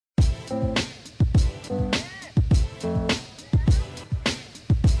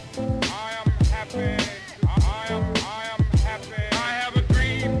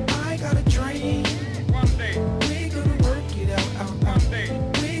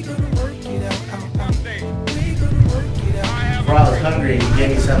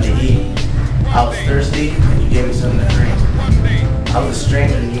something to eat. I was thirsty, and you gave me something to drink. I was a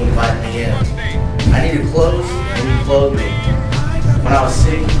stranger, and you invited me in. I needed clothes, and you clothed me. When I was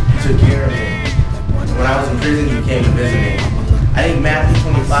sick, you took care of me. And when I was in prison, you came to visit me. I think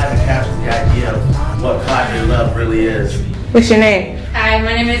Matthew 25 captures the idea of what Cadre Love really is. What's your name? Hi,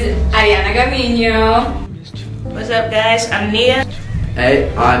 my name is Ariana Gamino. What's up, guys? I'm Nia.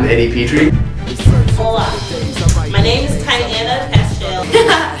 Hey, I'm Eddie Petrie. Hola. My name is TyAnna Paschal.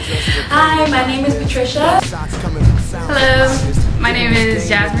 Hi, my name is Patricia. Hello, my name is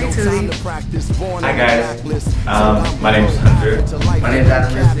Jazmarie Tuli. Hi guys, my name is Hunter. My name is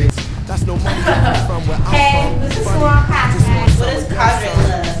Ristick. Hey, this is Selam Kahassay. What is Cadre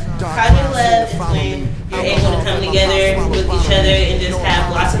Love? Cadre Love is when you're able to come together with each other and just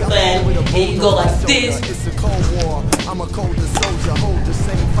have lots of fun, and you go like this.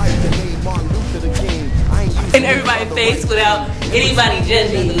 In everybody's face without anybody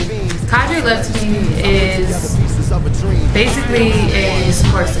judging you. Cadre Love to me is basically a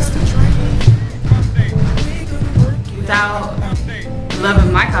support system. Without the love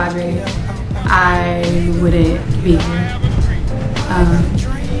of my cadre, I wouldn't be here.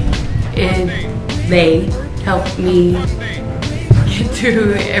 They helped me get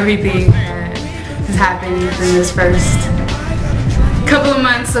through everything that has happened in this first couple of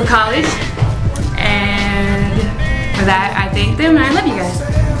months of college. And for that, I thank them and I love you guys.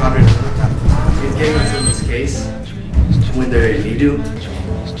 Cadre is getting us in this case when they're in need.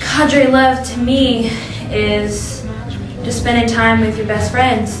 Cadre Love to me is just spending time with your best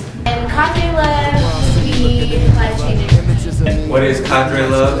friends. And Cadre Love used to be life-changing. What is Cadre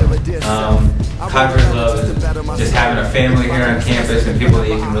Love? Cadre Love is just having a family here on campus and people that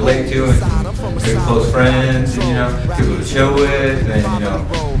you can relate to and good close friends and, you know, people to chill with and, you know,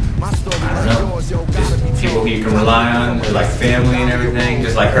 I don't know, just people who you can rely on. They're like family and everything,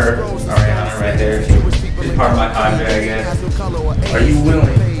 just like her, Ariana right there. She's part of my cadre, I guess. Are you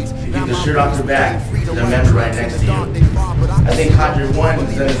willing to get the shirt off your back to the member right next to you? I think Cadre One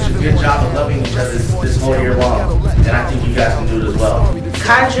has done a good job of loving each other this whole year long, and I think you guys can do it as well.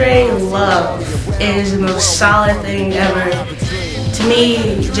 Cadre Love is the most solid thing ever. To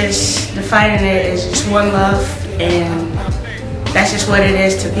me, just defining it is just one love, and that's just what it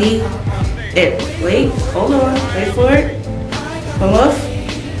is to be. Wait, hold on, wait for it. One love,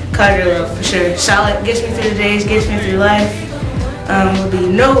 Cadre Love for sure. Solid, gets me through the days, gets me through life. We'll be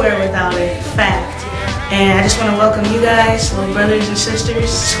nowhere without it, fact. And I just want to welcome you guys, little brothers and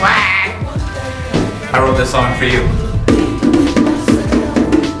sisters. Swag! I wrote this song for you.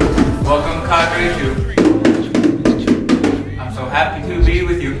 Welcome Cadre Two. I'm so happy to be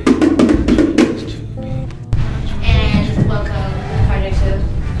with you. And welcome Cadre Two.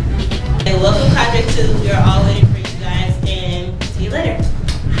 And welcome Cadre Two. We're all waiting for you guys, and see you later.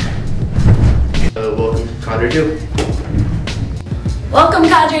 Welcome Cadre Two. Welcome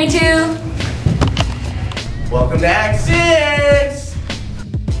Cadre Two. Welcome to Act 6!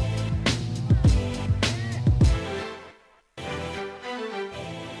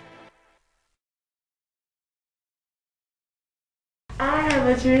 I have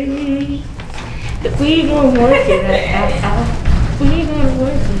a dream that we gonna work it out. We gonna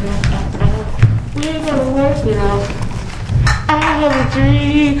work it out. We gonna work it out. I have a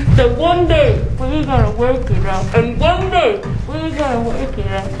dream that one day we gonna work it out, and one day we gonna work it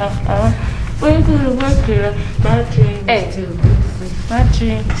out. We're gonna work it out. My dream is to. My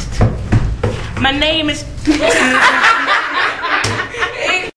dream is to. My name is.